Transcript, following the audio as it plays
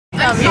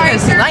Sorry,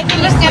 sir. Lightning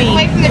Can you step McQueen.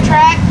 away from the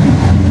track?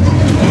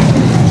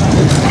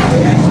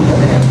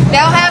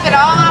 They'll have it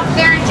all off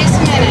there in just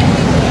a minute.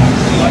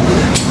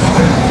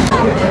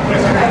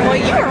 Well,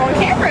 you were on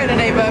camera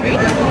today, Bubby.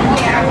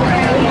 Yeah.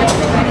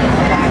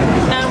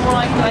 No, more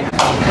like.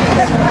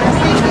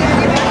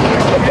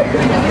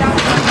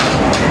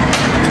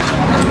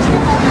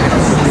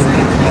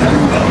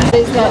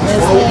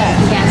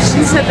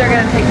 She said they're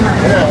going to take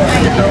mine.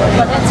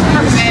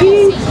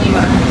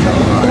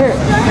 Here,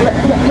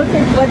 look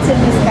at what's in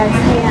this guy's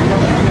hand.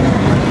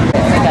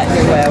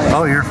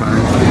 Oh, you're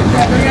fine.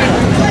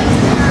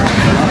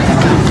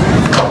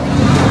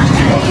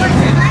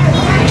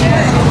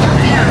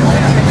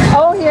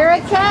 Oh, here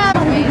it comes.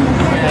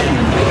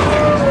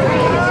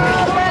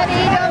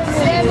 Buddy, don't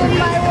stand in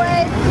my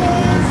way,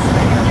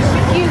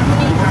 please.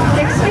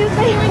 Excuse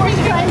me,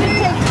 we're trying to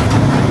take...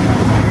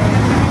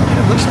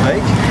 It looks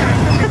fake.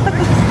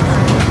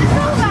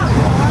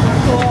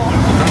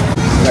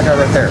 That guy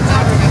right there.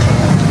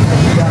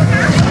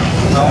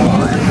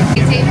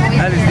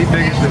 That is the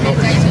biggest of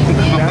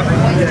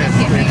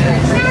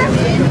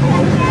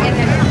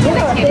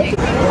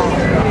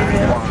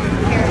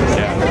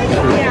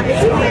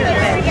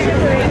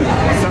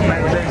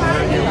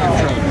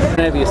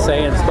Have you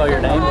say and spell your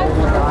name?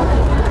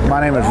 My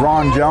name is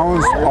Ron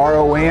Jones,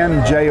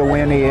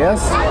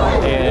 R-O-N-J-O-N-E-S.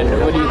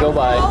 And what do you go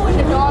by?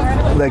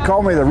 They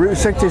call me the Route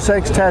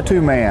 66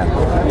 Tattoo Man.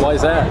 Why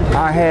is that?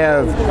 I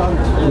have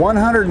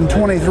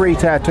 123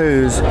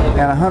 tattoos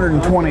and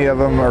 120 of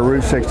them are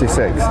Route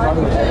 66,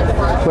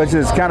 which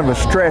is kind of a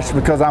stretch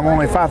because I'm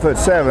only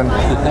 5'7"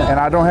 and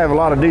I don't have a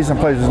lot of decent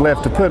places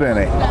left to put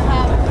any.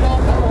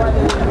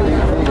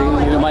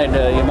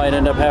 You might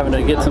end up having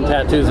to get some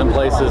tattoos in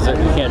places that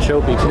you can't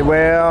show people.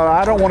 Well,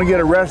 I don't want to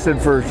get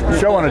arrested for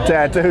showing a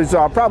tattoo,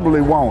 so I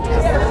probably won't.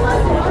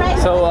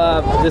 So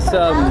this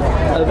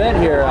event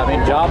here, I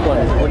mean,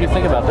 Joplin, what do you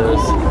think about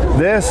this?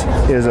 This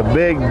is a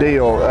big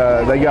deal.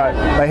 They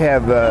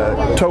have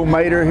Toe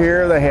Mater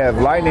here, they have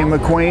Lightning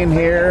McQueen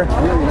here,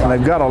 and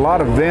they've got a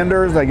lot of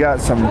vendors. They got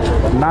some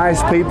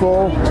nice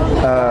people.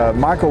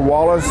 Michael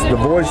Wallace, the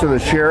voice of the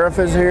sheriff,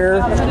 is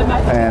here,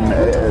 and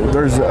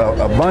there's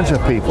a bunch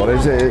of people.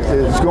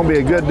 It's going to be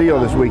a good deal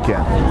this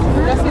weekend.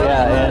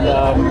 Yeah, and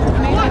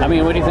I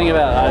mean, what do you think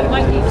about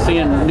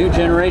seeing a new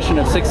generation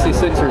of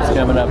 66ers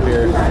coming up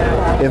here?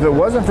 If it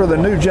wasn't for the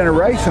new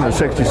generation of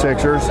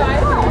 66ers,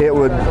 it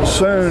would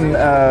soon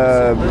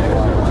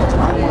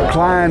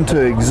decline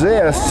to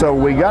exist. So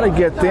we got to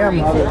get them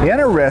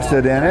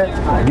interested in it,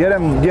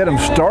 get them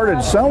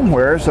started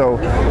somewhere. So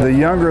the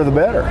younger, the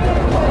better.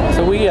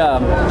 So we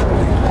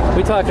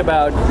talk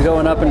about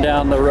going up and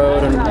down the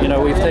road, and you know,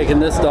 we've taken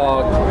this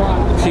dog.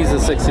 She's a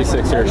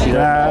 66er.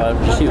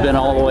 She's been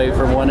all the way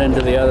from one end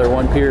to the other,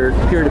 one peer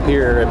to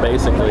peer,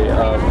 basically.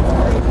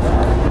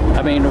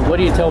 I mean, what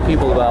do you tell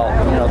people about,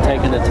 you know,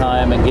 taking the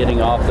time and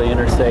getting off the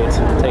interstates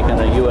and taking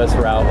a U.S.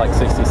 route like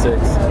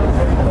 66?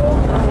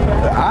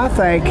 I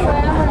think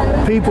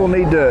people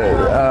need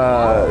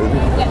to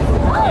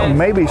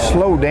maybe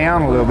slow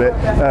down a little bit.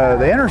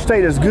 The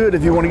interstate is good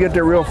if you want to get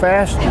there real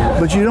fast,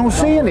 but you don't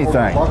see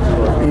anything.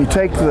 You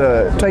take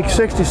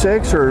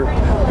 66 or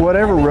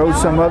whatever road,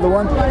 some other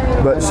one,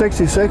 but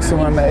 66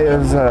 one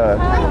is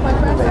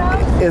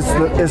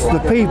it's the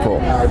people.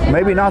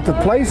 Maybe not the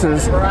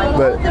places,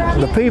 but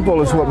the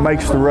people is what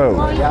makes the road.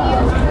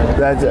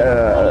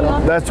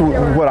 That's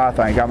what I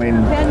think. I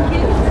mean,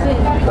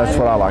 that's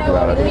what I like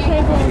about it.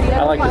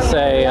 I like to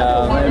say,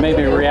 and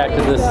maybe react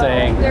to this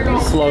saying,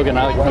 slogan.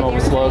 I like to come up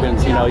with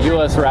slogans. You know,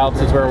 U.S. routes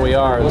is where we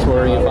are. It's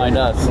where you find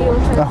us.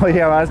 Oh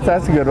yeah,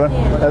 that's a good one.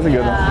 That's a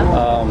good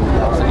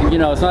one. You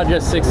know, it's not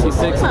just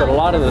 66, but a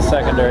lot of the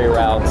secondary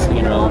routes.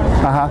 You know,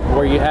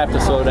 where you have to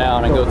slow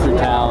down and go through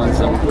towns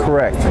and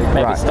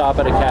maybe stop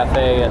at a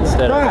cafe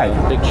instead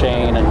of a big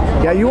chain. And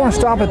yeah, you want to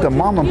stop at the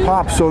mom and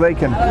pop so they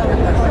can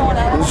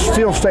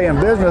still stay in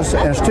business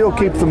and still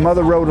keep the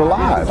mother road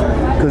alive.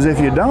 Because if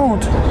you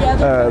don't,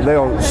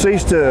 they'll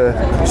cease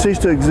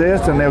to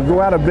exist and they'll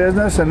go out of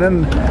business, and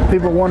then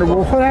people wonder,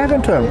 well, what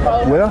happened to them?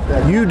 Well,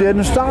 you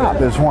didn't stop.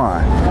 That's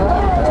why.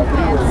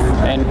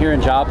 And here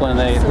in Joplin,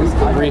 the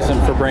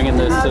reason for bringing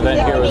this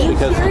event here was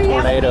because of the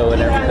tornado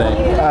and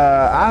everything.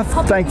 I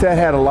think that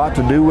had a lot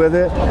to do with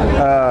it.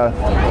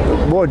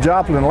 Boy,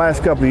 Joplin the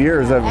last couple of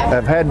years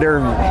have had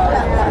their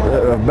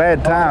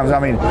bad times. I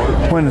mean,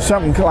 when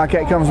something like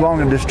that comes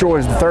along and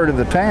destroys a third of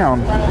the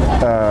town,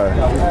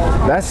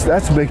 that's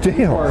a big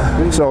deal.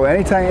 So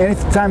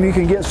anytime you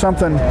can get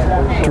something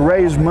to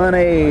raise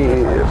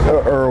money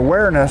or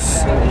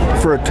awareness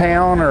for a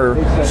town or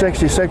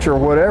 66 or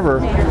whatever,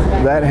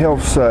 that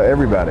helps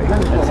everybody.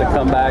 It's a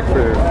comeback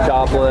for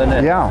Joplin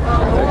and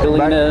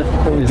Galena.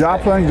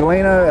 Joplin,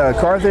 Galena,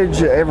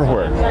 Carthage,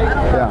 everywhere.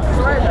 Yeah.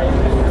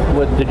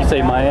 What did you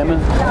say, Miami?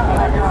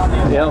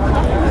 Yeah.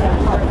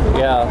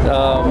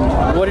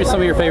 Yeah. what are some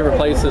of your favorite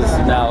places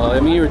now? I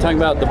mean, you were talking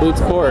about the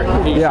Boots Court.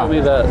 Can you show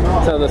me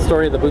tell the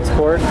story of the Boots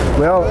Court?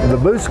 Well, the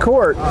Boots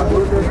Court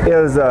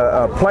is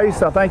a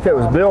place I think that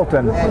was built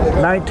in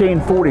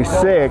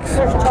 1946.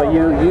 But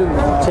you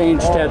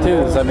changed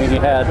tattoos. I mean, you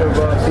had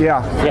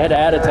to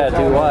add a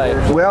tattoo. Why?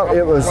 Well,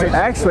 it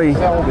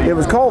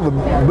was called the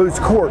Boots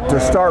Court to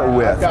start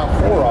with,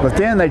 but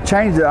then they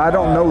changed it. I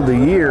don't know the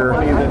year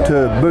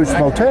to Boots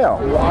Motel.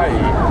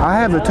 I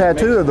have a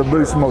tattoo of the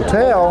Boots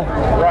Motel,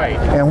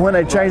 and when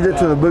they changed it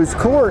to the Boots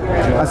Court,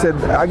 I said,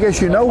 I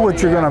guess you know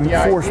what you're going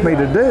to force me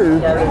to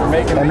do,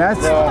 and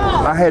that's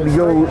I had to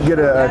go get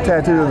a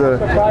tattoo of the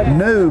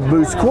new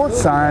Boots Court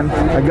sign.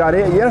 I got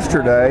it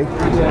yesterday,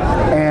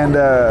 and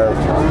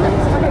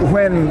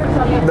when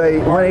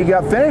he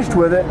got finished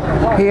with it,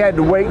 he had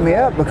to wake me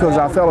up because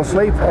I fell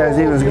asleep as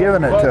he was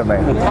giving it to me,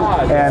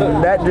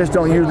 and that just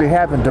don't usually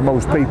happen to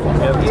most people.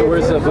 So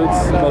where's the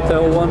Boots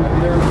Motel one?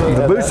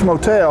 The Boots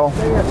Motel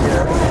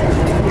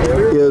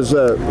is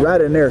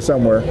right in there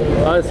somewhere.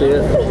 I see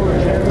it.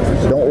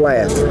 Don't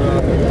laugh.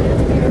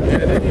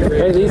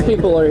 Hey, these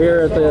people are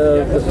here at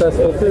the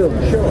festival too.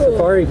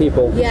 Safari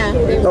people. Yeah.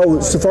 Oh,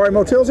 Safari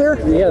Motel's here?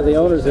 Yeah, the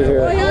owners are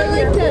here. Oh, yeah, I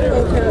like that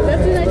hotel.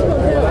 That's a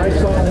nice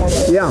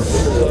hotel. Yeah.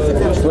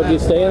 Would you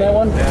stay in that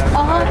one?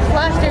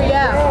 Last year,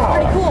 yeah.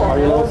 Pretty cool. Are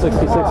you a little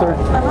 66er?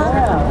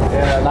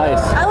 Nice.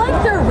 I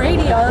like their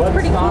radio. It's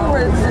pretty cool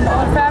where it's an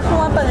old-fashioned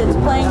one, but it's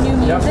playing new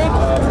music.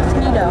 It's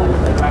neato.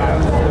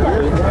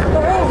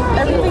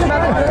 Everything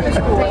about the business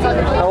school.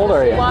 How old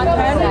are you?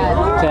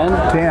 10?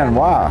 10,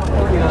 wow.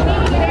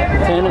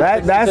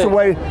 10 That's the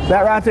way,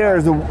 that right there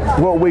is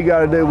what we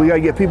got to do. We got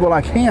to get people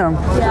like him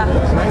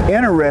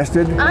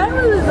interested. I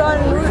was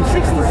on Route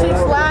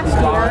 66 last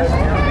year,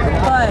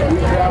 but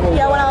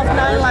yeah, when I was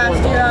 9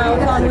 last year, I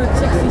was on Route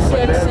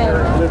 66, and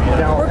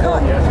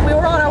we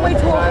were on our way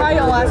to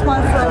Ohio last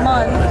month for a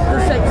month.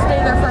 We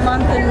stayed there for a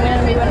month, and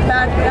then we went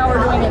back. Now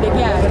we're doing it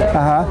again.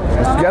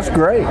 That's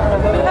great.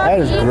 That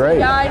is great.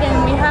 Guide,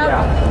 and we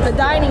have the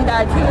dining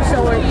guide too,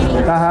 so we're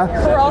eating.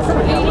 We're also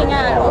eating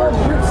at old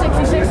Route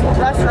 66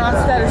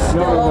 restaurants that are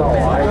still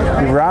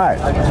open. Right.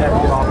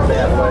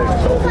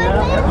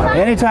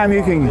 Anytime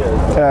you can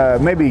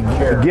maybe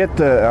get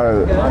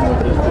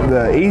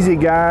the Easy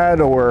Guide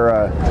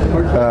or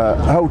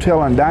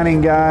hotel and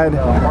dining guide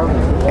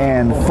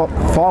and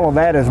follow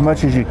that as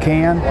much as you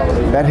can,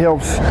 that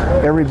helps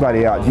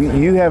everybody out.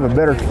 You have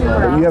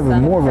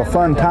more of a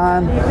fun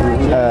time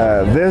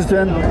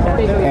visiting,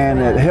 and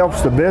it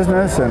helps the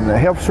business and it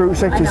helps Route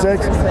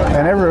 66,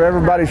 and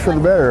everybody's for the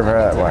better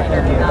that way.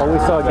 Well, we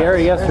saw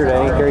Gary yesterday.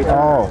 Gary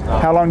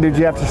how long did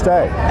you have to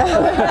stay?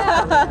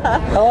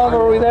 How long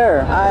were we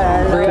there?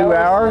 2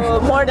 hours?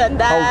 More than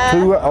that.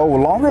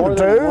 Longer than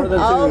 2? More than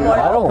 2.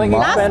 I don't think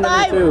you spent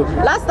any 2.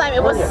 Last time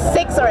it was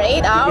 6 or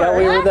 8 hours. Yeah,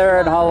 we were there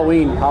on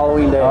Halloween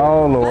day.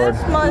 Oh, Lord.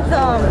 Last month,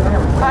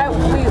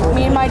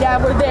 me and my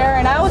dad were there,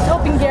 and I was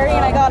helping Gary,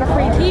 and I got a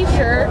free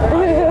T-shirt.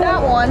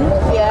 That one,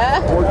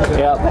 yeah.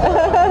 Yep.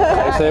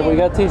 I said we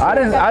got T-shirts.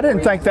 I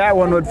didn't think that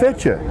one would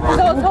fit you.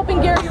 So I was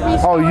helping Gary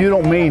restock. Oh, you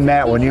don't mean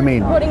that one. You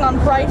mean putting on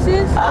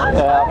prices. And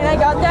I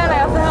got that. And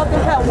I also helped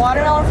him cut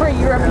watermelon for a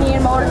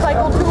European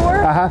motorcycle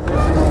tour.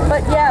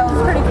 But yeah, it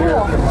was pretty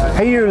cool.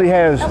 he usually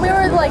has. And we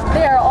were like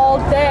there all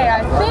day.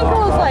 I think it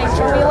was like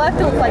when we left,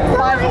 it was like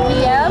 5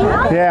 p.m.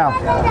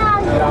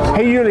 Yeah.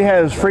 He usually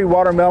has free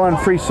watermelon,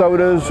 free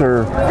sodas,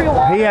 or Free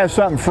water? he has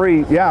something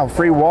free. Yeah,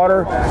 free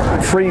water,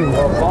 free.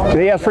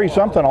 He has free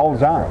something all the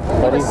time.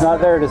 But he's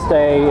not there to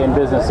stay in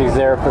business. He's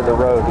there for the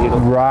road.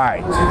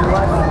 Right.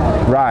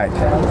 Right.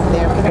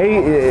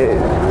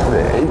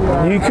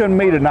 You couldn't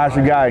meet a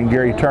nicer guy than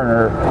Gary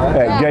Turner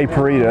at Gay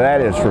Parita.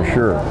 That is for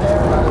sure.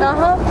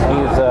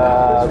 He's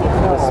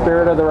the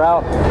spirit of the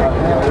route.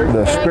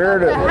 The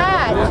spirit of the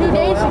hat 2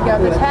 days ago.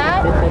 This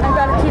hat, I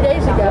got it 2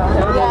 days ago.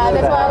 Yeah,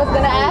 that's why I was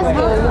going to ask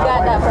you. You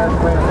got that from?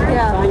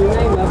 Yeah.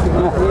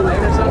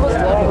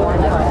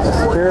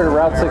 Spirit of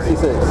Route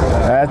 66.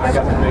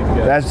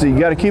 That's you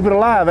got to keep it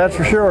alive. That's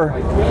for sure.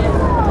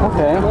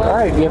 Okay. All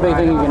right. Do you have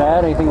anything you can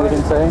add? Anything we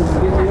didn't say?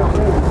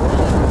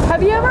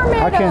 Have you ever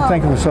made? I can't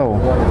think of a soul.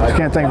 I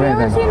can't think of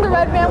anything. Have you ever seen the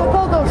red van with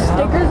all those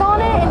stickers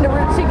on it and the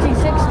Route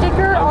 66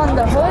 sticker on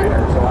the hood?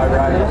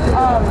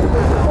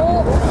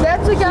 Well,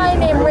 that's a guy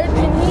named Rich,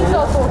 and he's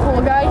also a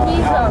cool guy.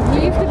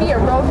 He used to be a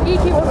road geek.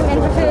 He wasn't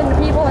interested in the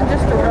people and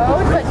just the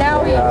road, but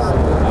now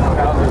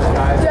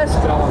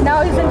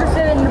he's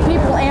interested in the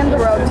people and the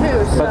road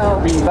too. So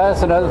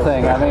that's another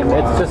thing. I mean,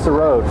 it's just a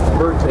road.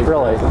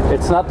 Really,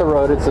 it's not the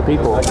road. It's the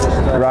people.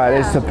 Right.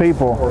 It's the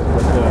people.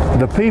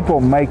 The people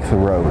make the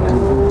road.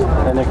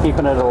 And they're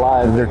keeping it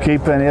alive. They're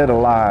keeping it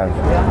alive.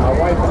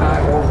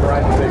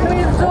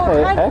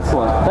 Okay,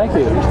 excellent. Thank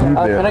you. Can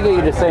I get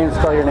you to say and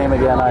spell your name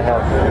again? I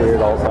have weird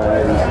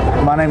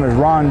Alzheimer's. My name is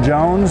Ron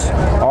Jones.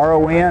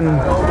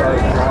 RONJONES.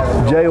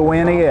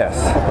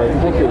 Okay,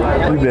 thank you.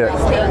 You bet.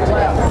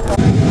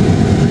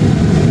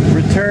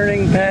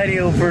 Returning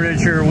patio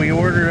furniture. We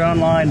ordered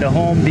online to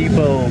Home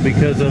Depot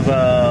because of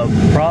a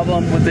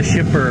problem with the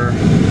shipper.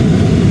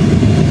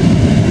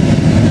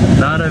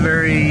 Not a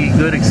very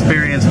good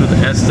experience with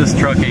Estes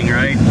Trucking,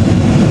 right?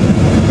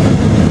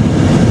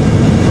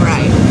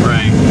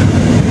 Right.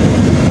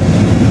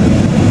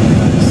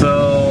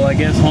 So I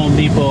guess Home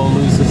Depot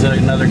loses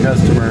another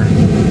customer.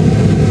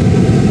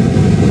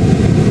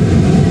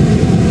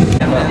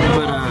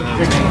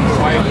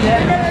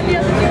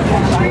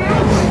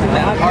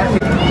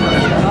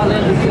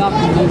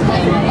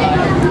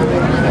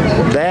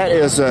 That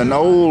is an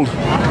old,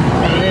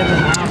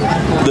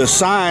 the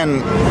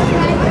sign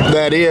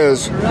that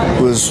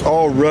was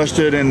all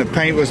rusted and the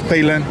paint was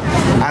peeling.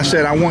 I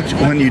said,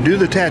 when you do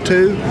the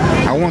tattoo,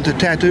 I want the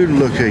tattoo to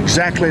look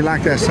exactly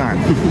like that sign.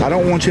 I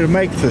don't want you to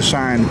make the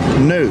sign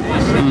new.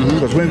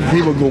 Because when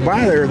people go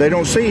by there, they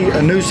don't see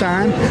a new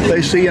sign.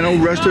 They see an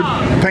old rusted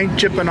paint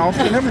chipping off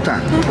and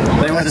everything.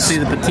 They want to see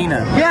the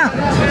patina. Yeah.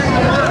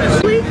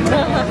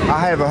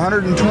 I have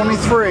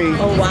 123.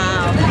 Oh,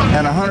 wow.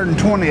 And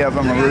 120 of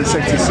them are Route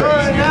 66.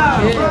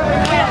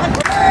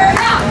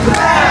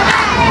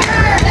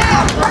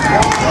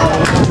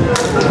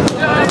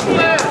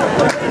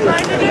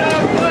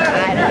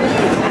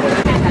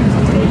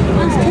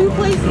 There's 2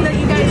 places that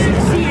you guys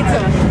should see.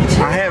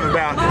 I have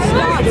about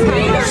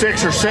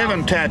 6 or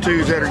 7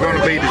 tattoos that are going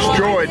to be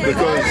destroyed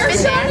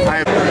because I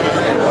have.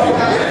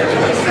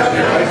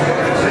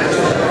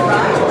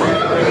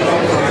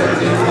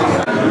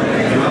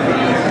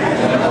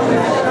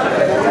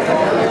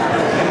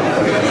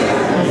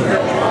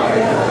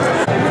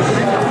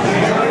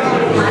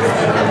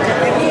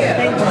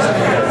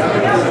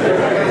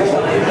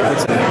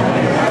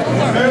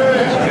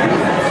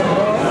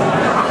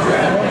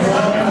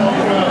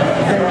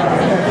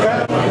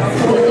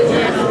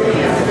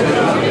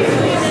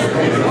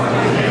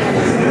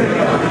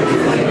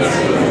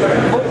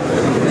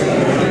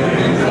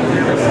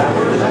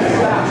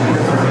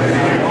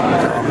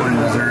 Joplin,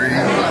 Missouri.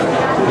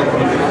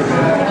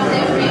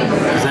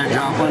 Is that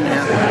Joplin?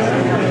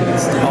 Yeah.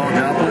 It's all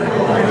Joplin.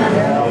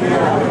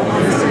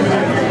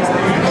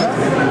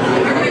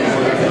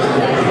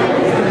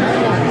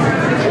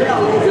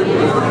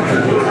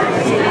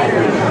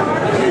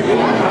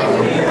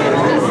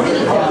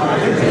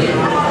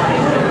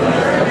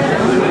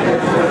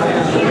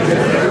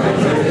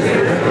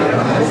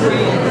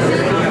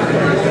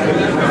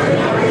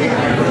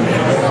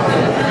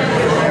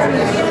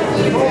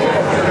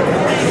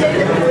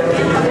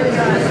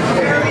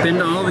 Been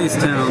to all these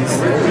towns.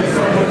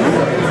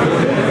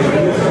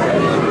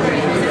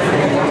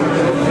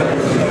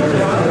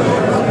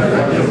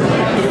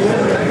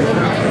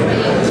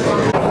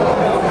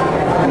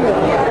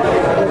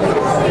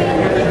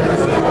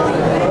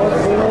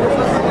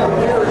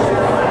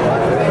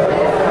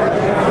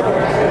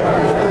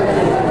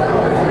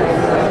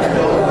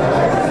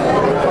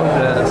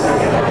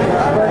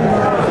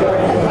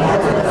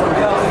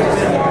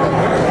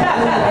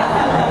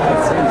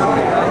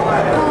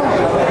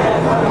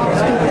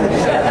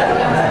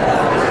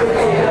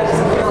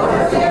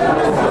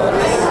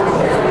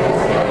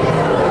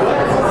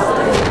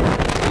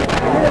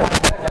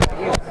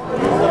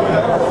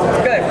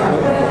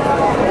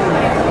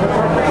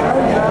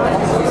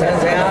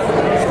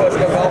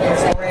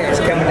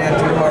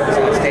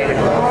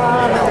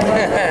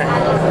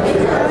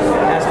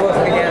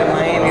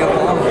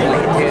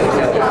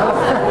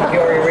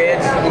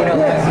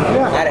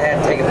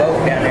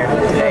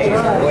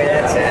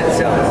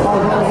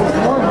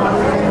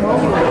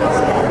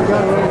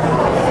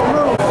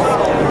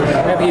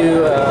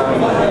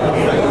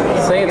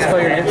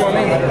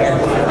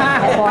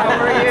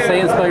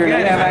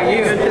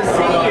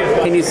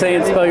 Can you say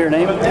and spell your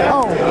name?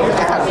 Oh,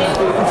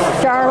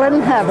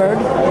 Charlyn Hubbard,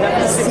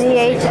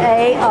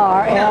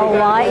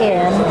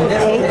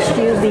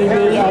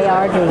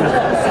 CHARLYNHUBBARD.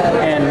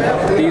 And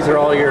these are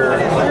all your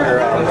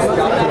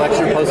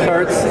collection of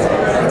postcards?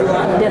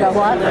 Did I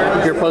what?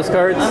 Your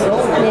postcards?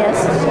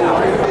 Yes.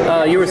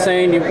 You were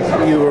saying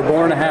you were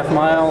born a half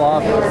mile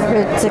off?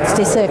 Route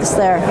 66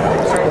 there.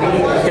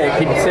 Okay,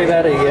 can you say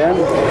that again?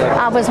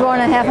 I was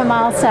born a half a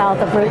mile south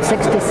of Route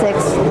 66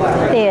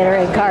 Theater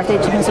in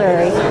Carthage,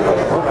 Missouri.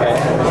 Okay.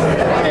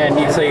 And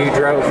you say you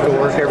drove to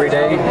work every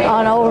day?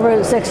 On old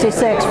Route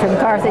 66 from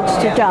Carthage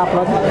to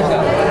Joplin.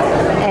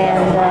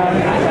 And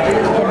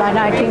in my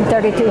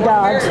 1932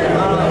 Dodge.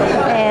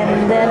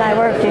 And then I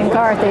worked in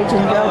Carthage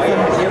and drove from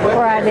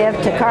where I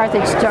lived to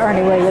Carthage to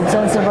Ernie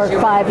Williamson's and worked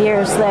 5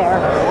 years there.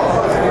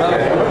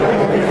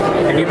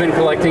 And you've been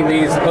collecting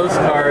these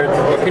postcards.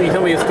 Can you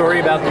tell me a story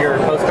about your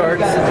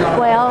postcards?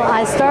 Well,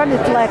 I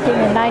started collecting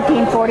in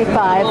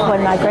 1945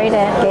 when my great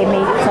aunt gave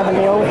me some of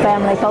the old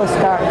family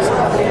postcards.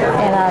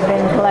 And I've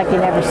been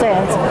collecting ever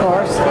since, of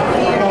course.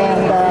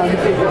 And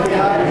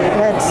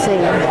let's see,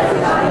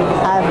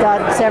 I've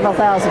got several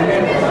thousand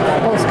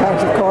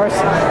postcards, of course.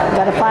 I've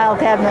got a file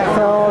cabinet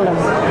full and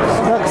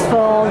books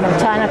full and a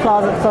china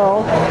closet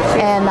full.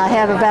 And I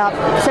have about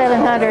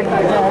 700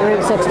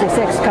 Route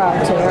 66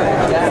 cards here.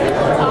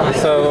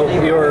 So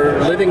you're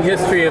living living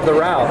history of the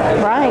route.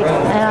 Right,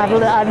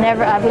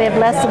 and I've lived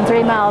less than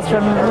 3 miles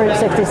from Route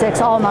 66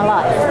 all my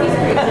life.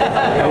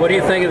 And what do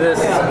you think of this?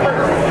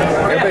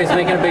 Everybody's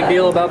making a big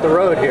deal about the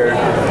road here.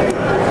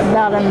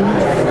 About them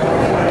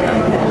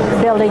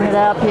building it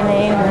up, you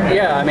mean?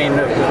 Yeah, I mean.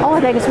 Oh,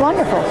 I think it's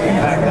wonderful.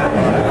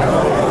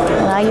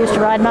 And I used to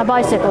ride my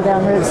bicycle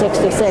down Route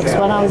 66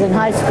 when I was in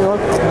high school,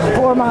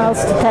 4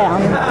 miles to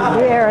town,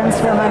 to do errands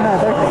for my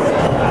mother.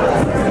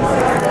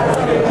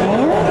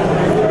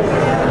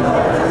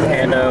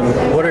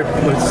 What are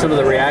some of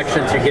the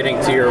reactions you're getting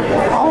to your...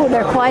 Oh,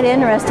 they're quite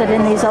interested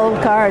in these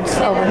old cards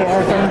over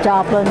here from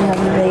Joplin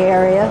and the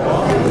area.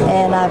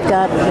 And I've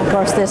got, of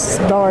course, this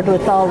board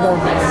with all the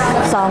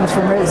songs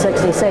from Route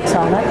 66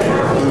 on it.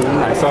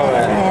 I saw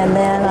that. And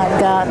then I've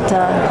got,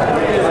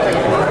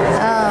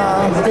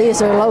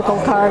 these are local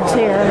cards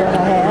here that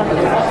I have.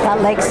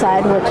 Got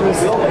Lakeside, which was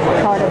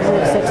part of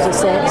Route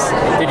 66.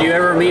 Did you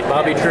ever meet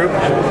Bobby Troop?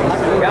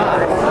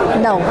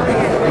 No.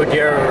 Would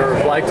you ever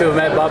like to have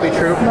met Bobby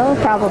Troop? No,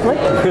 probably.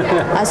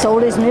 I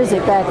sold his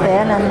music back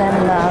then, and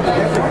then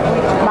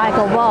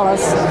Michael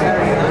Wallace.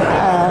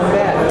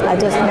 I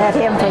just met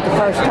him for the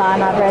first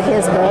time. I've read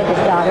his book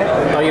and got it.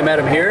 Oh, you met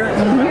him here?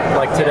 Mm-hmm.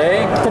 Like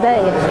today?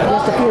 Today,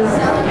 just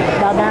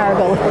about an hour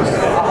ago.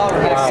 Wow.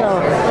 So.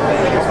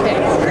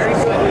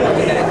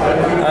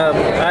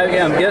 I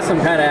guess I'm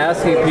kind of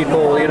asking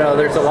people, you know,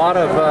 there's a lot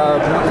of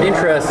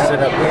interest in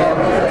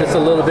just a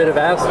little bit of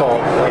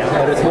asphalt,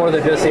 but it's more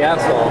than just the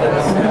asphalt.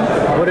 It's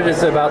what it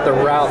is about the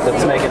route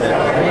that's making it.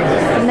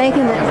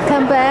 Making it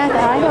come back,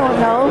 I don't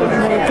know.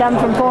 They come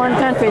from foreign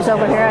countries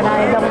over here, and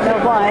I don't know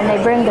why. And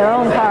they bring their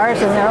own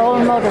cars and their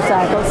own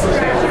motorcycles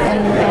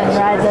and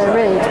ride the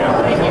route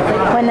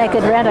when they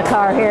could rent a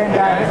car here and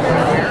drive it.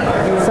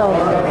 So.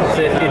 Is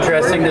it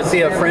interesting to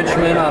see a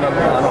Frenchman on a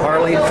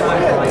Harley?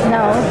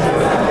 No.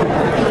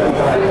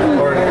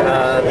 Or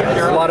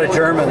there's a lot of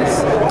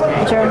Germans.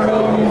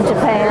 Germany and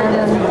Japan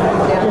and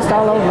just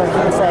all over,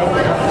 I'd say.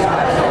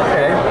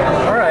 Okay.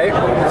 All right.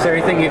 Is there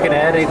anything you can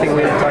add? Anything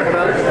we didn't talk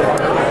about?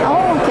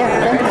 Oh, I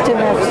can't think of too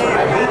much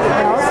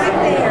else.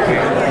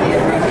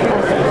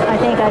 I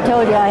think I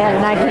told you I had a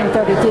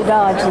 1932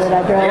 Dodge that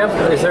I drove.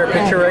 Yep. Is there a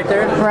picture right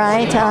there?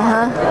 Right,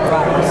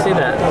 Let's see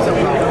that.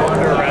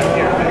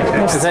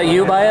 Is that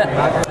you by it?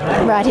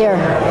 Right here.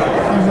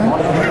 Mm-hmm.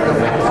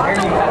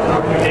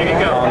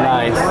 Oh,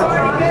 nice.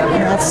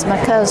 And that's my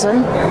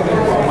cousin.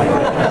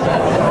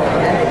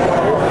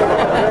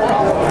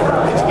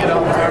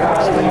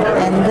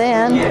 And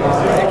then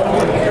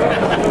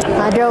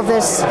I drove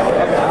this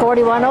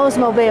 41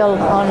 Oldsmobile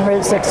on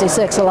Route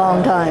 66 a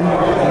long time.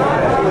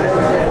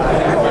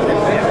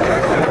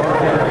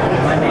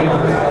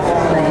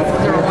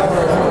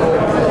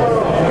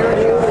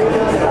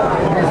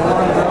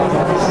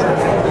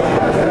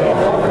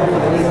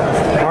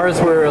 Ours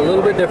were a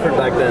little bit different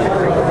back then.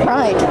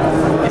 Right.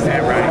 Is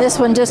that right? This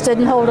one just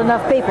didn't hold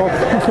enough people.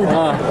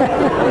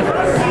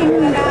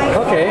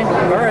 Okay.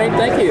 All right.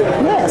 Thank you.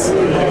 Yes.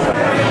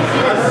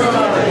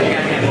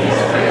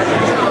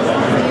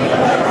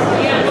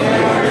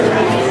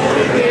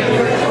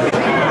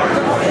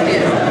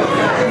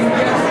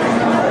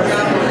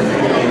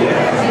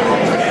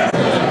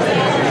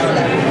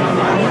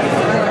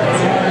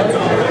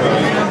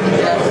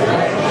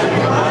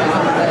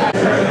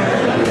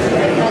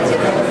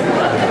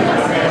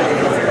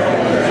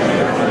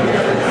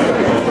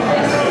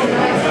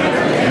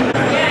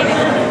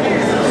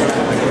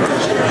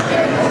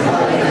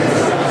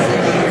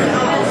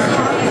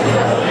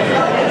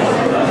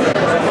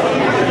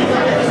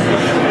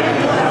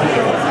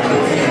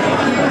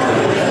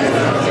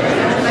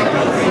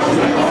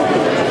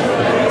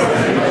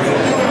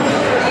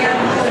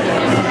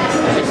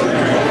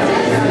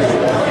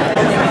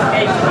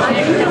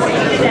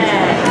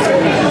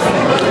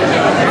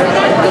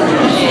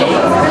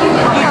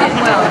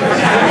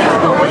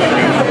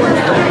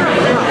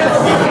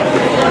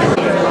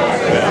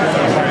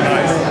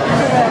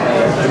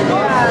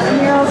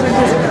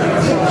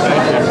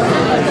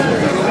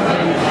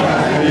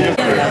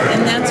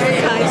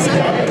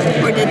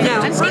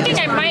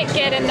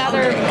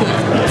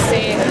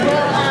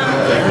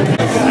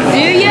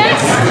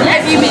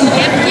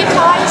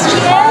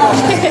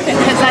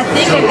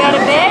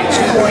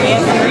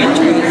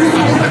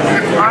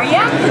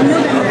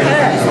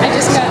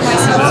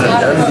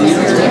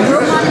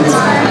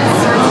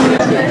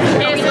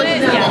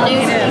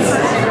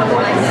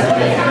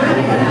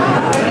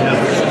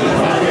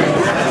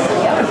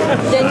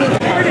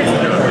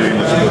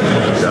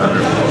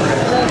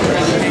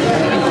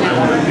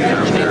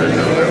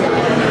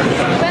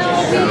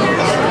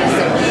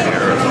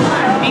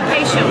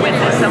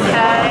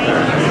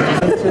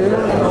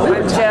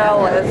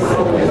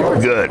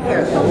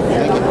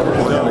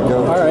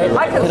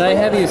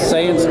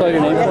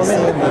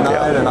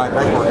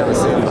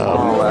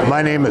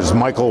 My name is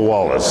Michael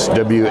Wallace,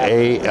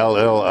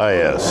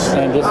 W-A-L-L-I-S.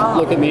 And just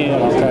look at me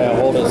and I'll try to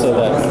hold it so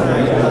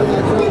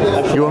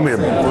that... You want me to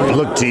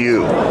look to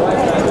you?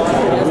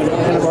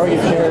 Kind of already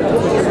shared.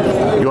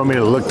 You want me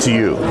to look to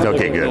you?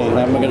 Okay, good. And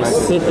I'm going to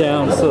sit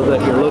down so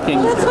that you're looking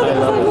eye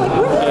level.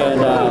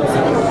 And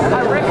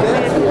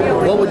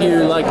what would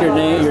you like your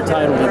name, your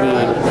title to be?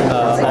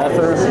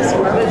 Author?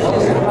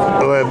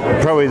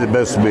 Well, probably the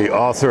best would be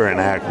author and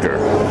actor.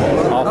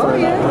 Author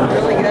and actor.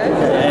 Really good.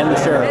 And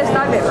the sheriff.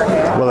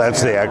 Well,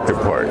 that's the actor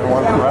part.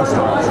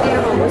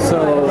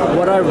 So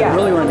what I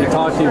really wanted to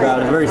talk to you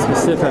about is very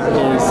specific.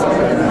 Is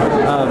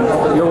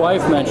your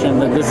wife mentioned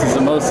that this is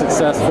the most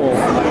successful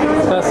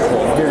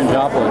festival here in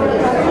Joplin,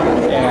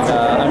 and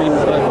I mean,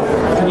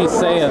 what can you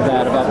say of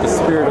that, about the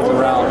spirit of the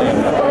route,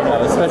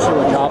 and especially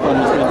what Joplin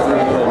has been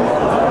through?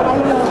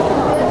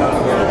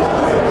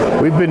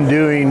 We've been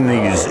doing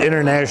these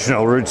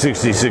international Route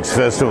 66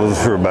 festivals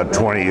for about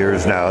 20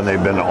 years now, and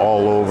they've been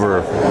all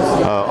over,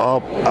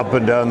 up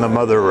and down the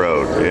Mother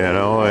Road, you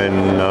know,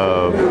 and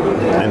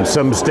in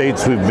some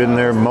states we've been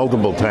there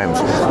multiple times.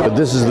 But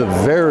this is the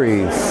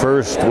very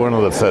first one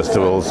of the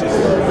festivals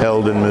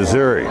held in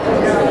Missouri,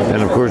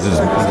 and of course it's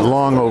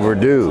long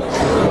overdue.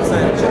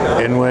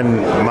 And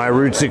when my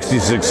Route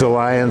 66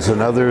 Alliance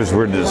and others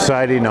were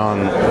deciding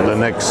on the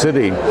next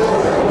city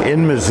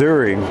in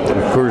Missouri,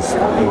 of course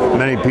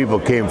many people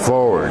came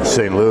forward,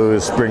 St.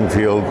 Louis,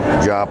 Springfield,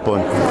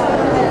 Joplin,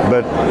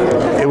 but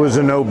it was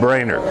a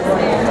no-brainer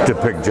to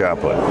pick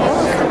Joplin.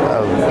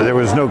 There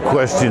was no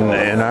question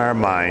in our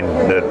mind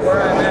that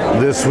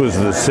this was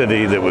the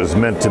city that was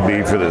meant to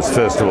be for this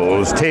festival. It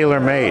was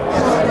tailor-made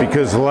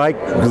because, like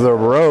the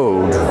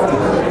road,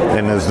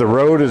 and as the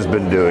road has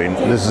been doing,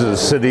 this is a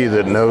city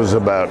that knows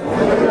about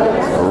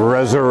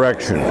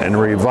resurrection and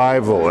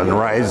revival and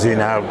rising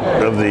out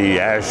of the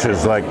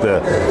ashes like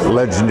the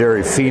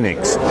legendary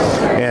phoenix.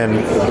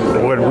 And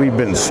what we've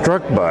been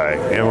struck by,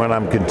 and what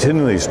I'm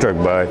continually struck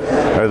by,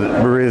 are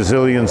the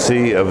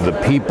resiliency of the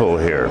people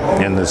here,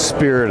 and the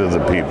spirit of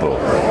the people,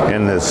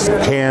 and this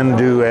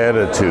can-do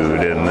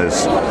attitude, and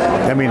this,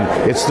 I mean,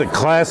 it's the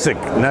classic,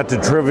 not to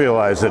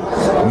trivialize it,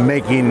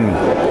 making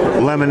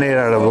lemonade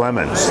out of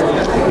lemons.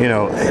 You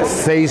know,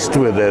 faced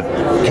with that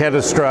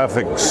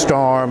catastrophic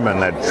storm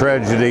and that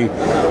tragedy,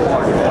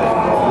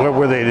 what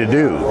were they to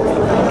do?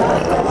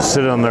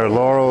 Sit on their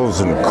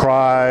laurels and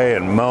cry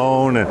and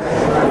moan, and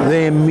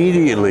they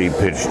immediately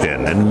pitched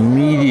in,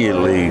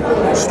 immediately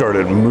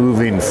started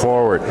moving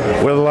forward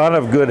with a lot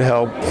of good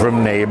help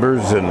from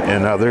neighbors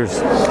and others.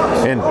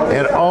 And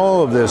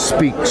all of this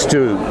speaks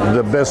to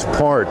the best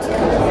part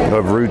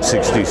of Route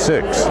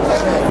 66.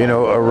 You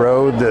know, a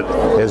road that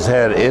has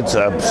had its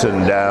ups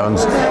and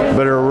downs,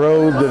 but a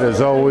road that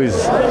has always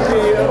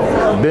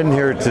been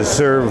here to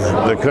serve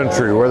the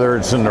country, whether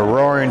it's in the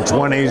roaring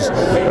 20s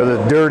or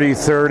the dirty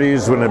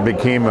 30s when it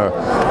became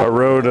a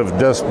road of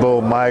Dust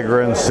Bowl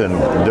migrants and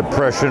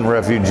Depression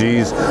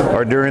refugees,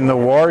 or during the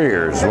war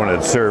years when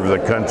it served the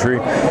country,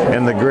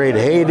 and the great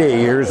heyday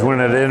years when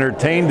it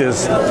entertained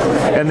us,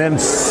 and then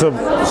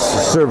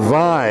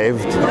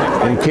survived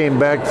and came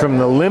back from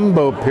the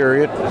limbo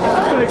period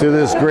to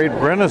this great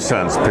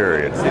Renaissance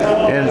period,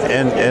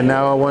 and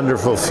now a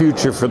wonderful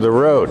future for the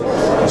road.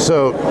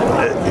 So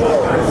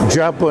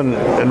Joplin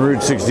and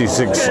Route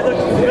 66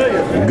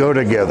 go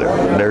together.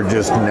 They're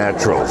just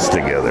naturals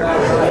together,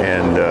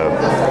 and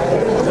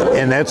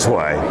that's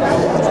why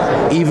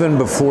even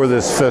before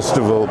this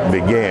festival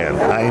began,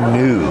 I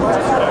knew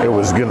it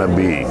was going to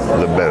be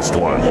the best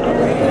one.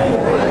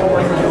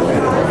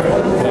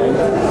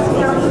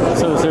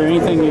 So is there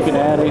anything you can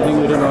add, anything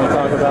we didn't want to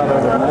talk about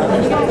other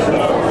than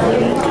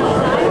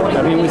that?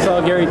 I mean, we saw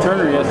Gary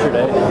Turner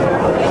yesterday.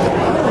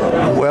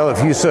 Well,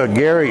 if you saw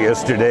Gary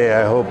yesterday,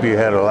 I hope you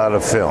had a lot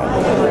of film.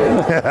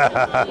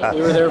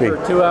 We were there for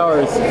 2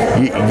 hours.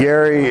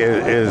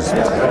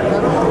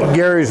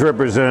 Gary's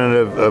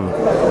representative of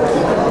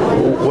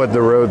what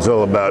the road's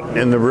all about.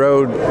 And the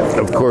road,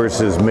 of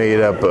course, is made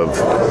up of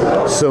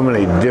so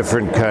many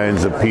different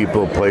kinds of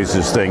people,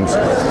 places, things.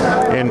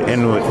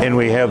 And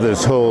we have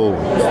this whole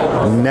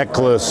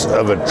necklace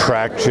of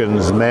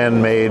attractions,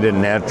 man-made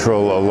and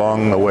natural,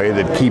 along the way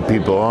that keep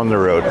people on the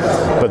road.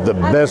 But the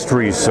best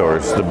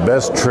resource, the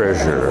best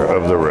treasure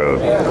of the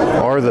road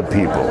are the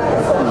people.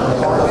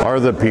 Are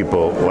the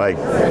people like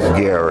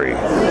Gary,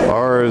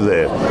 are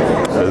the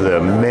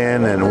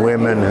men and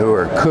women who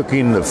are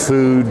cooking the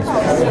food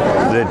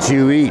that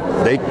you eat.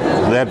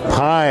 That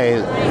pie,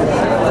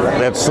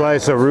 that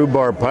slice of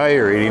rhubarb pie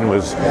you're eating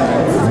was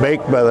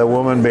baked by the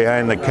woman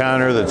behind the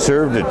counter that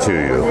served it to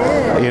you.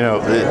 You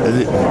know,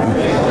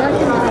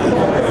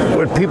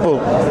 what people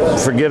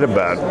forget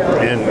about,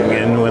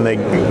 and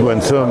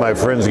when some of my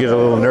friends get a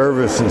little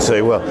nervous and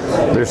say, well,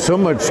 there's so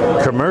much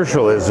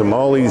commercialism,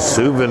 all these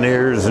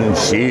souvenirs and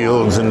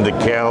shields and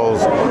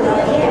decals,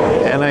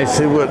 and I I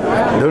say, "What?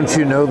 Don't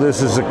you know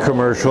this is a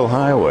commercial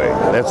highway?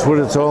 That's what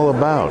it's all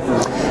about.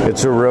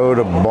 It's a road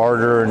of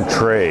barter and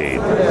trade.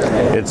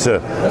 It's a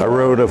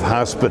road of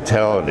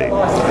hospitality.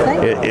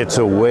 It's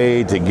a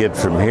way to get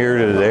from here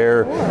to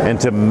there and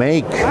to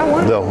make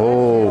the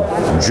whole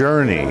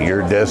journey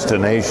your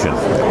destination.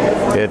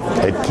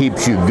 It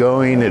keeps you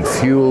going. It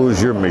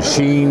fuels your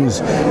machines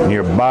and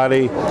your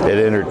body. It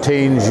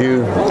entertains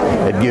you.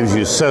 It gives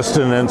you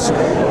sustenance.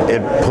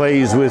 It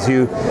plays with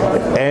you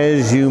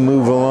as you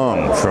move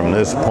along from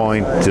this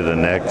point to the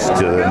next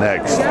to the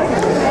next.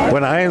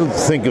 When I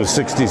think of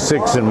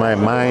 66 in my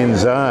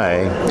mind's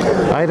eye,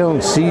 I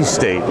don't see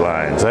state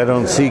lines. I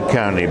don't see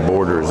county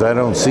borders. I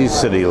don't see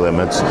city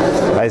limits.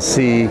 I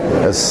see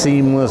a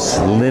seamless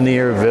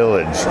linear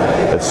village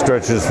that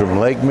stretches from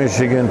Lake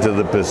Michigan to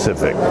the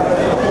Pacific.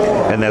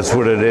 And that's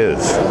what it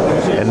is.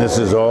 And this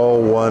is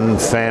all one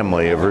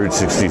family of Route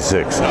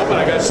 66.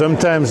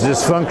 Sometimes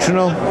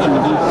dysfunctional,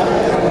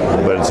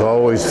 but it's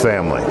always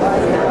family.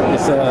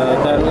 Is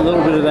that a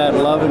little bit of that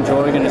love and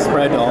joy going to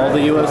spread to all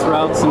the U.S.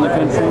 routes in the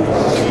country?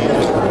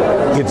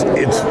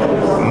 It's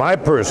my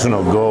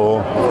personal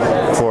goal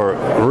for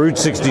Route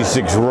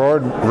 66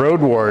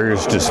 road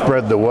warriors to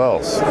spread the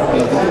wealth.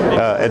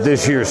 At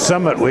this year's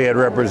summit, we had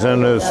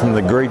representatives from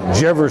the Great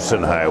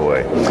Jefferson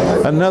Highway,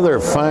 another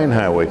fine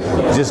highway.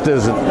 Just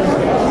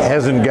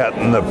hasn't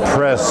gotten the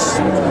press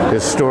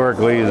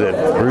historically that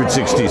Route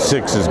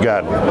 66 has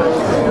gotten.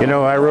 You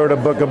know, I wrote a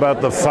book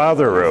about the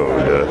Father Road,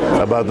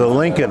 about the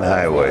Lincoln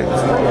Highway,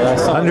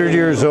 100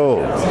 years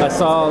old. I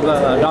saw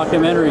the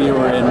documentary you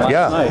were in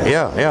last night.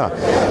 Yeah.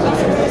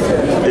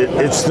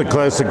 It's the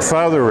classic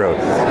Father Road.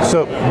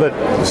 So, but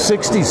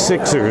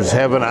 66ers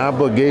have an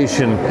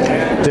obligation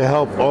to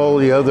help all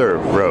the other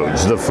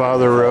roads, the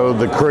Father Road,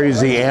 the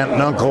crazy aunt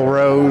and uncle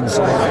roads,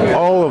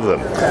 all of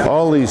them,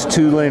 all these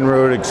two-lane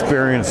road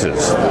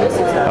experiences.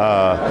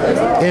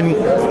 And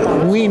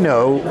we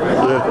know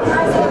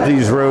that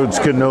these roads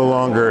can no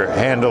longer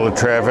handle the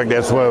traffic.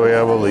 That's why we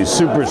have all these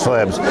super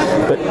slabs.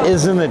 But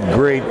isn't it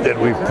great that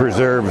we've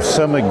preserved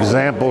some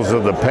examples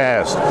of the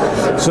past?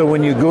 So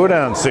when you go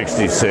down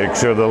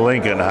 66 or the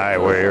Lincoln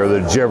Highway or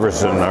the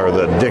Jefferson or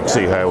the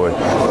Dixie Highway,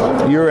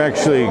 you're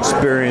actually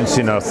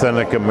experiencing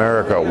authentic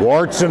America,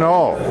 warts and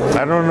all.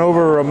 I don't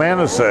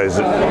over-romanticize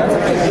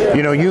it.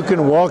 You know, you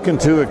can walk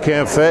into a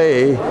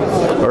cafe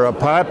or a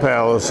pie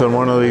palace on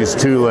one of these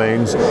two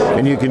lanes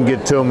and you can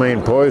get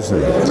ptomaine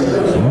poisoning.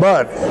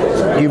 But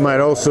you might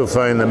also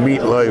find the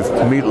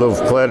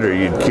meatloaf platter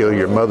you'd kill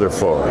your mother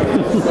for.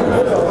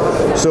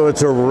 So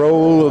it's a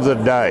roll of the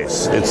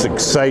dice. It's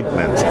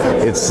excitement.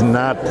 It's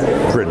not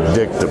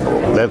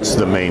predictable. That's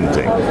the main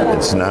thing.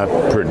 It's not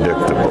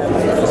predictable.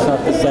 It's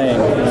not the same.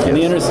 In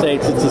the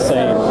interstates, it's the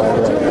same.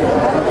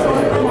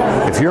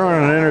 If you're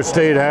on an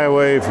interstate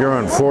highway, if you're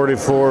on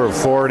 44 or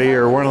 40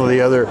 or one of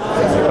the other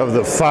of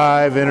the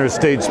 5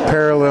 interstates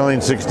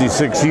paralleling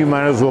 66, you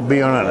might as well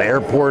be on an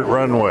airport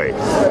runway.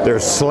 They're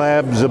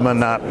slabs of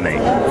monotony.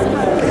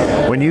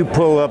 When you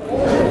pull up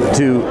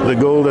to the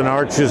Golden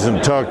Arches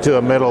and talk to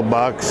a metal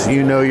box,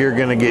 you know you're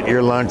going to get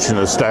your lunch in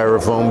a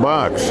styrofoam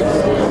box.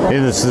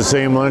 And it's the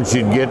same lunch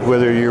you'd get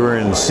whether you were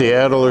in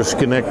Seattle or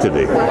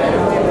Schenectady.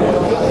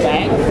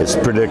 It's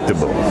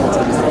predictable.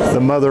 The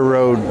Mother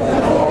Road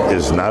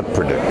is not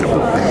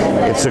predictable.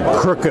 It's a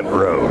crooked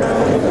road.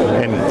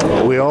 And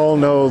we all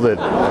know that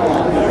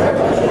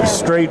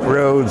straight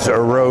roads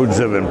are roads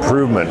of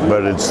improvement,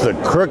 but it's the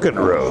crooked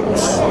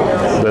roads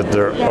that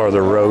are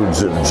the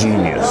roads of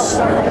genius.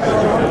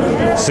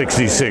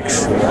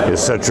 66 is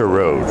such a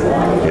road.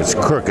 It's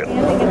crooked.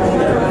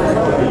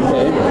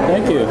 Okay,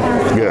 thank you.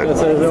 Good. That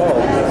says it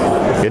all.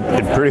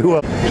 It pretty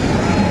well.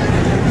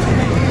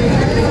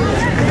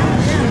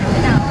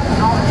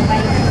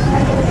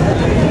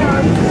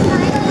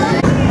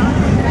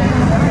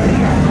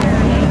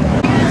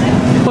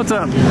 What's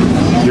up?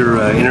 You're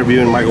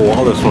interviewing Michael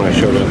Wallace when I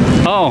showed up.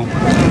 Oh,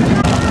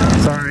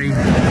 sorry.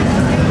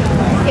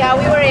 Yeah,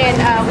 we were in,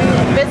 we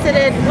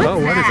visited, What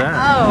is that?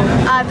 Oh,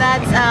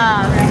 that's,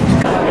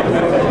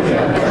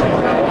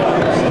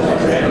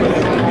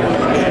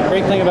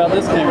 Great thing about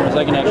this camera is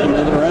I can actually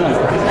move it around.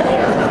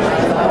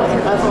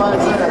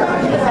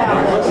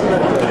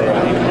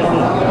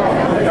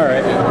 All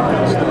right,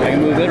 I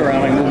can move it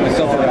around. I can move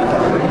myself around.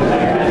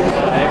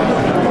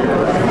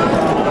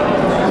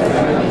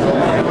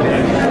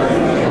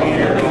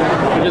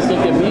 Just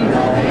look at me.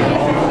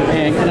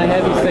 And can I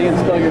have you say and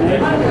spell your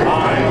name?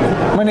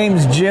 My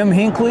name's Jim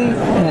Hinckley,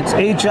 and it's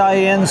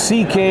Hinkley. And who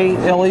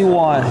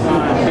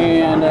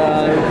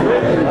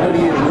do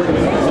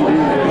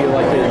you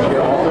like to be an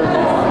author?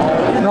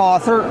 An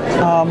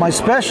author. My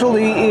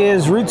specialty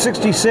is Route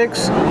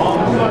 66,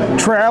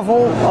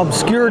 travel,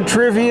 obscure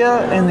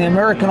trivia, and the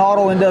American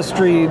auto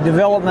industry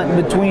development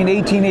between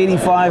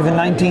 1885 and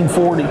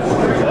 1940.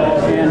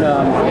 And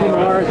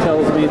Kumar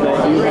tells me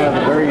that you have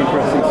a very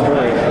interesting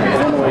story.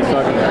 I don't know what he's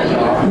talking about.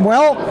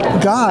 Well,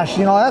 Gosh,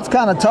 you know, that's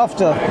kind of tough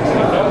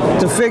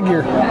to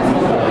figure.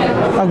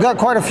 I've got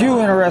quite a few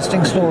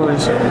interesting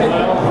stories.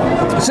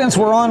 Since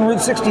we're on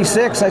Route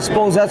 66, I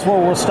suppose that's where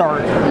we'll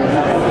start.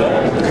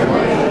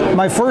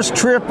 My first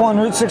trip on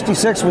Route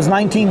 66 was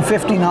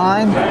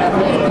 1959.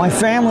 My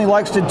family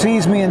likes to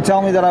tease me and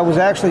tell me that I was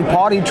actually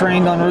potty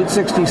trained on Route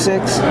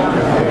 66.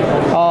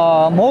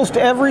 Most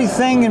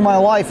everything in my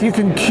life, you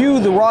can cue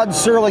the Rod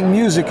Serling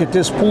music at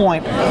this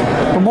point,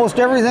 but most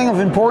everything of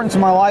importance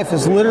in my life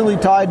is literally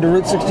tied to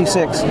Route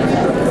 66.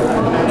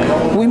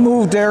 We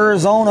moved to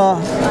Arizona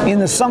in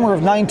the summer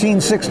of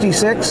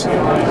 1966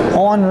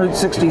 on Route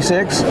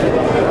 66.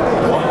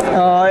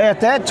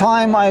 At that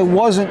time, I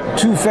wasn't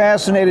too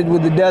fascinated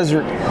with the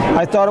desert.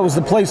 I thought it was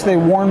the place they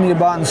warned me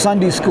about in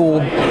Sunday school.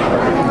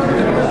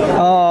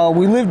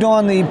 We lived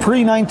on the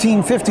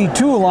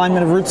pre-1952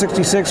 alignment of Route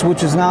 66,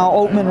 which is now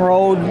Oatman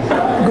Road,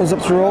 goes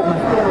up through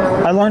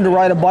Oatman. I learned to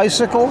ride a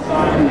bicycle.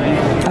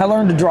 I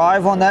learned to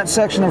drive on that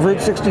section of Route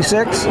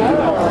 66.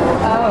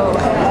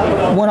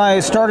 When I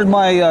started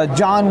my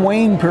John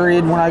Wayne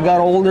period, when I got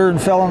older and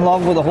fell in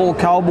love with the whole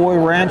cowboy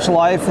ranch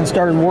life and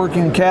started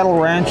working cattle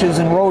ranches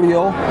and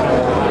rodeo,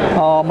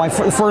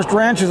 the first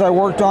ranches I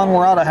worked on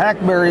were out of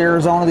Hackberry,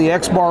 Arizona, the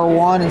X-Bar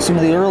 1 and some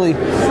of the early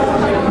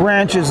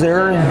ranches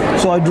there,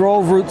 and so I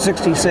drove Route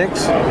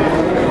 66.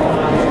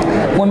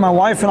 When my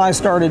wife and I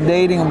started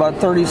dating about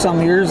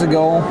 30-some years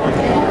ago,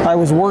 I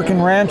was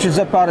working ranches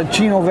up out of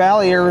Chino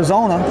Valley,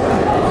 Arizona,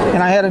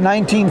 and I had a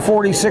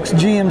 1946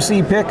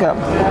 GMC pickup.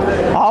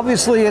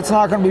 Obviously, it's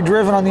not going to be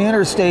driven on the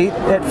interstate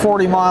at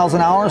 40 miles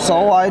an hour,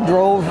 so I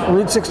drove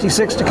Route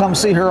 66 to come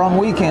see her on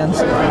weekends.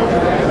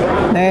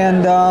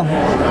 And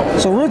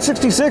so Route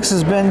 66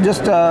 has been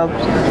just an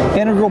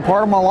integral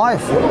part of my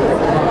life.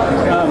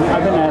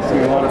 I've been asking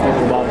a lot of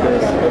people about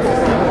this.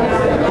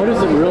 What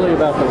is it really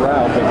about the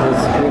route?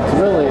 Because it's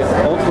really,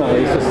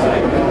 ultimately, it's just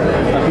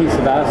a piece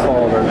of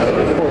asphalt or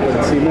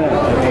Portland cement. I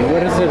mean,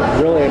 what is it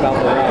really about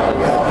the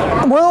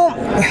route? Well,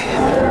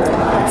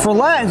 for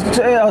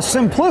a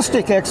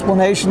simplistic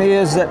explanation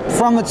is that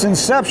from its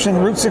inception,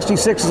 Route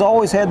 66 has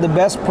always had the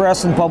best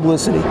press and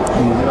publicity.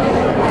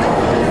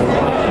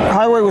 The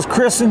highway was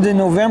christened in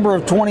November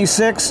of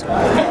 26.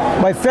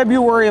 By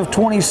February of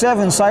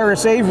 27,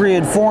 Cyrus Avery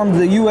had formed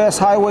the U.S.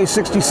 Highway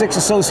 66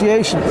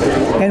 Association.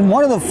 And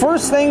one of the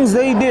first things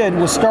they did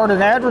was start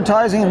an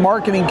advertising and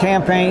marketing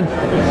campaign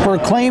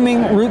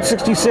proclaiming Route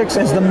 66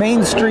 as the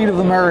main street of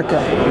America.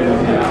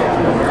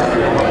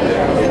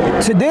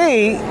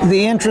 Today,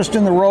 the interest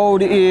in the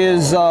road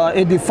is,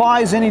 it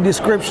defies any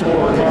description.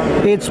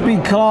 It's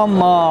become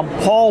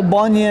Paul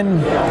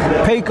Bunyan,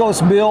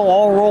 Pecos Bill,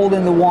 all rolled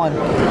into one.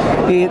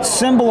 It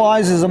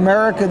symbolizes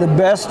America, the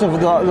best of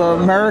the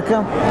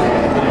America.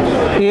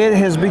 It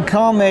has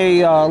become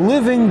a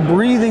living,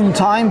 breathing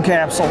time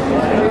capsule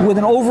with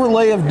an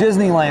overlay of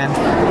Disneyland.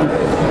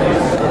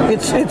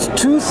 It's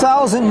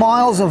 2,000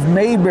 miles of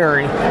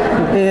Mayberry.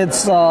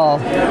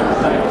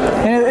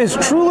 And it's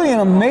truly an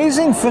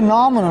amazing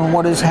phenomenon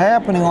what is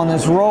happening on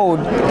this road.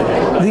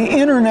 The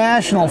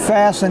international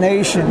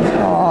fascination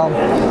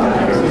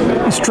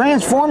is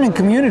transforming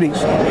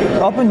communities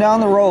up and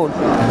down the road.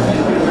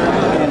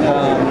 And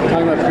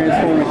talking about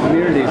transforming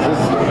communities, this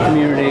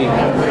community,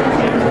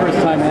 first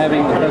time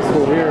having the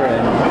festival here,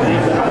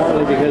 and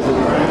partly because of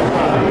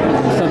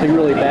something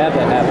really bad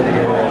that happened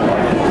here.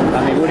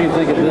 I mean, what do you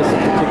think of this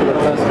particular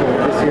festival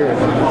this year?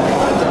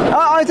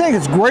 I think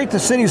it's great the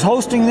city's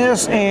hosting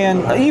this,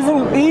 and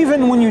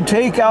even when you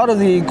take out of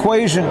the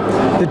equation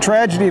the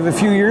tragedy of a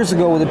few years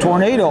ago with the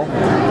tornado,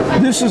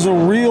 this is a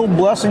real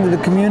blessing to the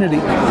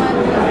community.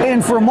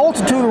 And for a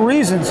multitude of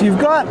reasons, you've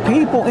got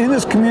people in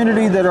this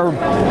community that are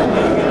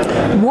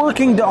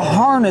working to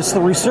harness the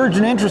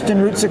resurgent interest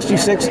in Route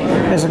 66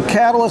 as a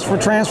catalyst for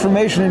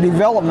transformation and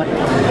development.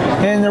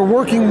 And they're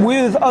working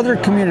with other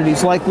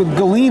communities, like with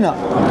Galena,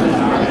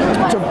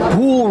 to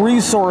pool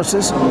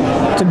resources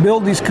to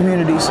build these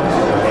communities.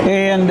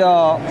 And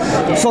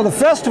so the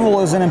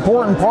festival is an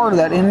important part of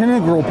that, an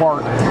integral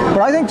part.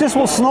 But I think this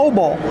will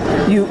snowball.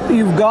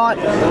 You've got,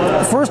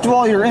 first of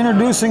all, you're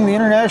introducing the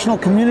international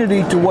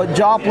community to what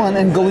Joplin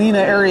and Galena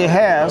area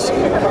has.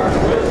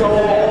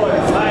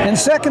 And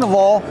second of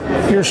all,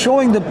 you're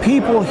showing the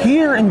people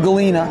here in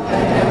Galena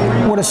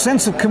what a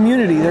sense of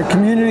community, their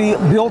community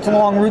built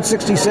along Route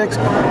 66,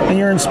 and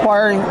you're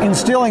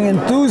instilling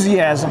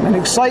enthusiasm and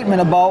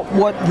excitement about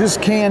what this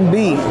can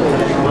be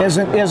as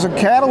a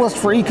catalyst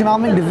for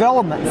economic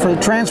development, for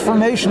the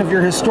transformation of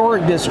your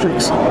historic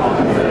districts. All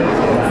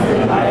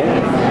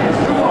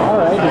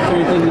right, is there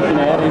anything you can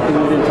add,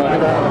 anything we didn't talk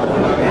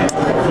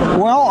about?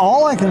 Well,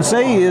 all I can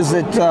say is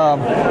that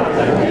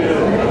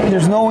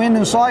there's no end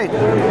in sight.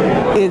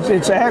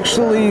 It's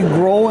actually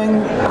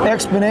growing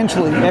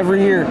exponentially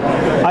every year.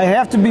 I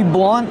have to be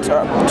blunt.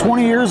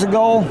 20 years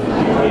ago,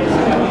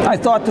 I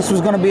thought this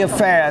was going to be a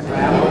fad,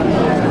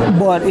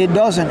 but it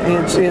doesn't.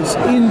 It's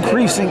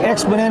increasing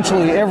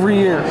exponentially every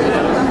year.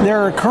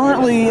 There are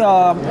currently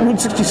Route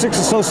 66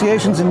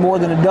 associations in more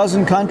than a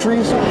dozen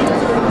countries.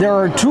 There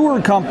are tour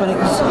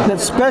companies that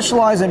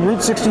specialize in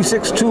Route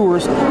 66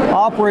 tours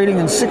operating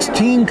in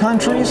 16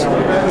 countries.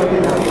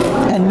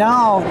 And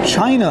now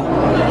China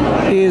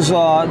is,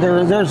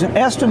 there's an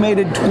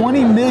estimated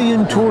 20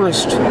 million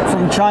tourists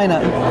from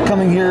China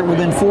coming here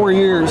within 4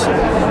 years.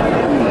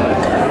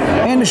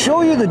 And to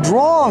show you the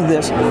draw of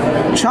this,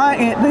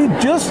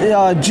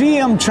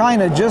 GM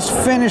China just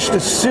finished a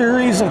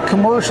series of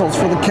commercials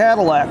for the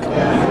Cadillac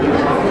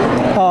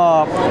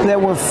that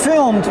were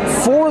filmed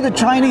for the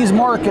Chinese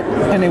market,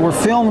 and they were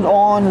filmed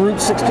on Route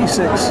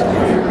 66. Okay.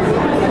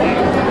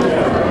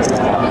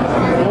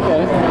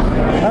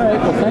 All right.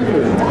 Well, thank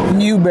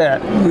you. You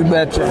bet. You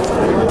betcha.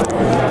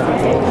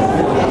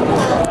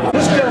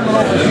 This gentleman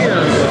over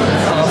here,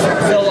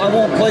 Phil, I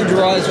won't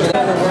plagiarize, but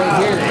that one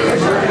right here.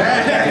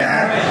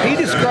 He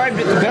described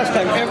it the best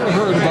I've ever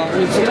heard about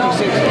Route 66.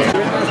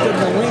 You're interested in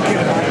the Lincoln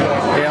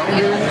Highway. Yeah.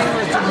 You're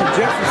interested in the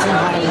Jefferson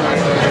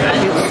Highway.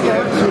 It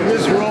starts with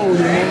this road,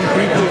 and then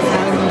people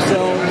find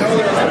themselves.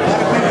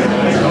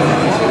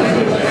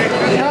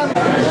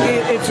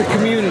 It's a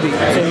community.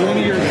 It's a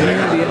linear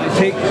community, and I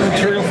take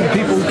material from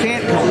people who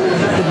can't come.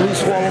 The Blue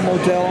Swallow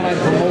Motel, and I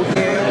promote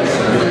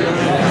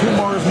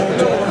Kumar's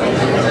Motel.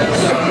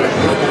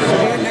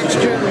 And next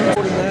year, we're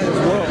reporting that as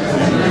well.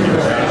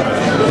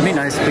 It'd be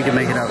nice if we could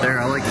make it out there.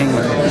 I like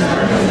Kingman.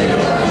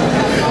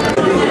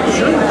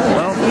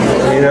 Well,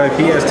 You know, if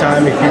he has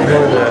time, if you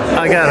go to...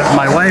 I got it.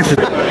 My wife.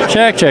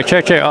 Check.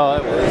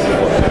 Oh,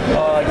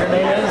 your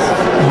name is?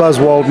 Buzz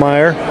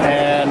Waldmeyer.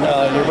 And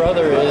your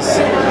brother is?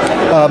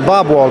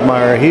 Bob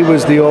Waldmeyer. He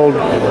was the old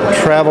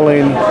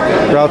traveling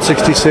Route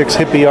 66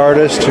 hippie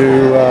artist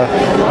who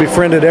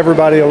befriended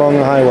everybody along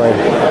the highway.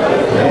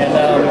 And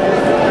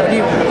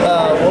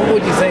what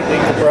would you think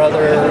that your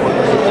brother,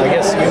 I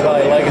guess you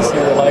by legacy,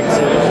 would like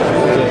to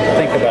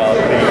think about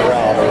being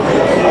around,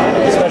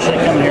 especially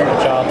coming here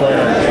to Joplin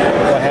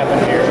and what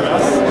happened here?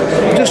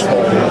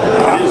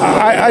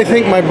 I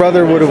think my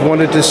brother would have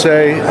wanted to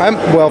say,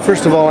 well,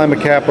 first of all, I'm a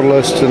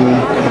capitalist and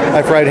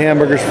I fried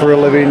hamburgers for a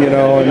living, you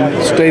know,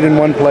 and stayed in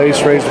one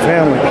place, raised a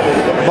family.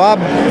 Bob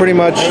pretty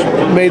much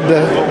made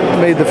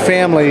the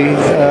family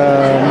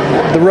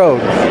the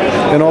road,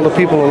 and all the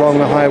people along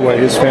the highway,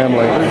 his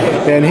family.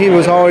 And he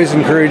was always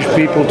encouraged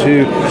people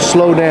to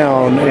slow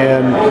down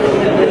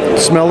and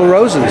smell the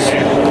roses.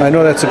 I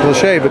know that's a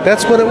cliche, but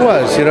that's what it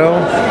was, you know.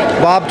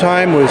 Bob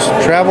time was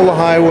travel the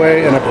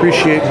highway and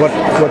appreciate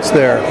what's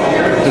there.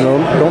 You know,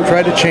 don't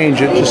try to change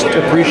it, just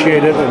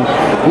appreciate it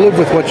and live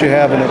with what you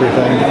have and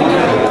everything.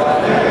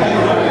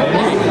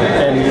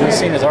 And you've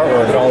seen his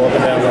artwork all up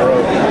and down the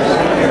road.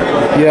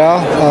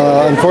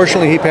 Yeah,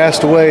 unfortunately he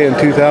passed away in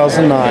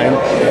 2009,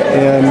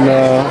 and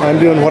I'm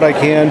doing what I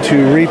can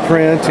to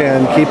reprint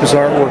and keep his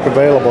artwork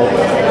available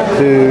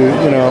to,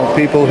 you know,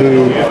 people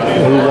who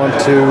want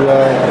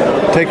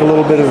to take a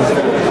little bit of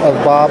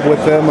Bob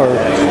with them, or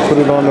put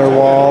it on their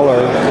wall,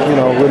 or, you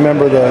know,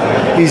 remember the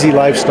easy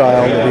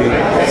lifestyle that he...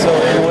 So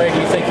in a way, do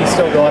you think he's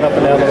still going up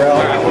and down the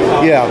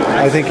route? Yeah,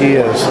 I think he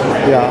is.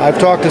 Yeah, I've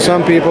talked to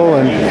some people,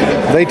 and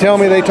they tell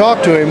me they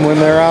talk to him when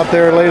they're out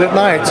there late at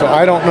night, so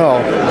I don't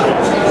know.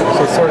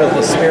 So sort of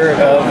the spirit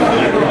of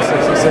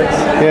 66?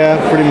 Yeah,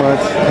 pretty much.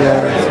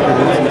 Yeah.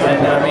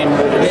 And I mean,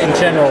 in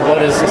general,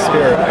 what is the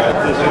spirit?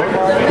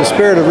 The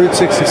spirit of Route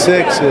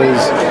 66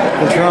 is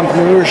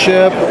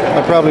entrepreneurship.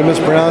 I probably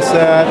mispronounced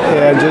that,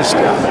 and just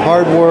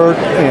hard work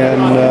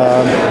and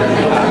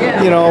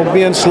you know,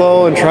 being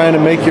slow and trying to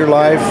make your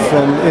life,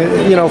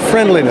 and, you know,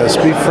 friendliness.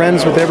 Be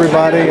friends with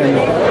everybody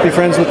and be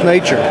friends with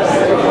nature.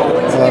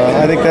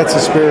 I think that's the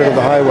spirit of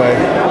the highway.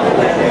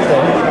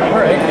 All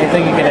right.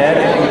 Anything you can add?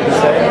 Anything you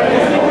can say?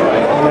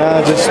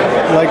 Yeah, just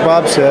like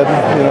Bob said,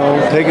 you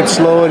know, take it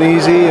slow and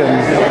easy,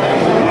 and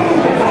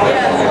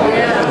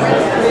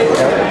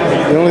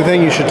the only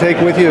thing you should take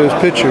with you is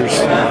pictures.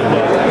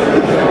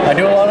 I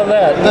do a lot of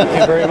that. Thank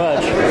you very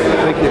much.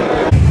 Thank you.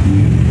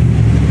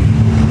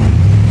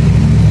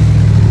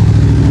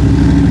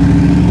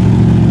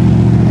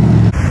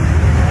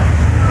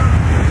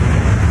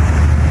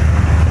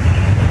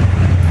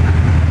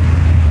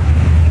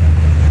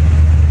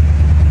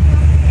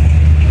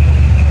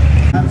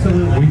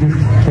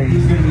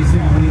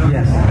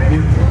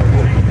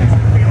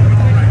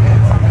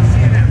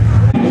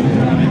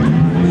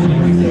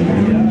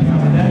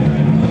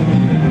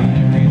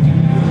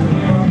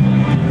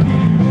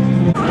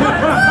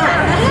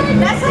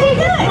 That's how you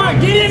do it.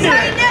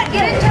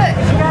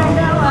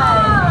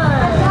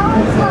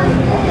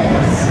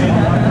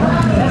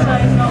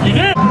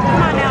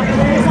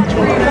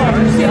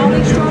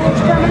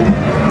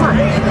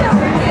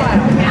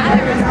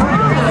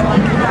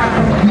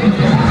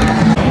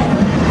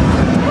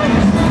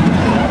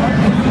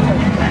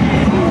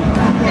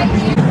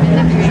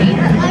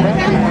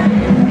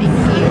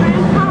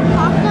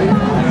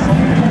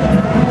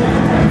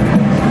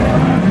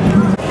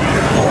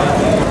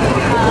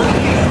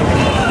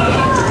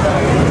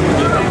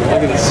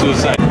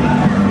 suicide.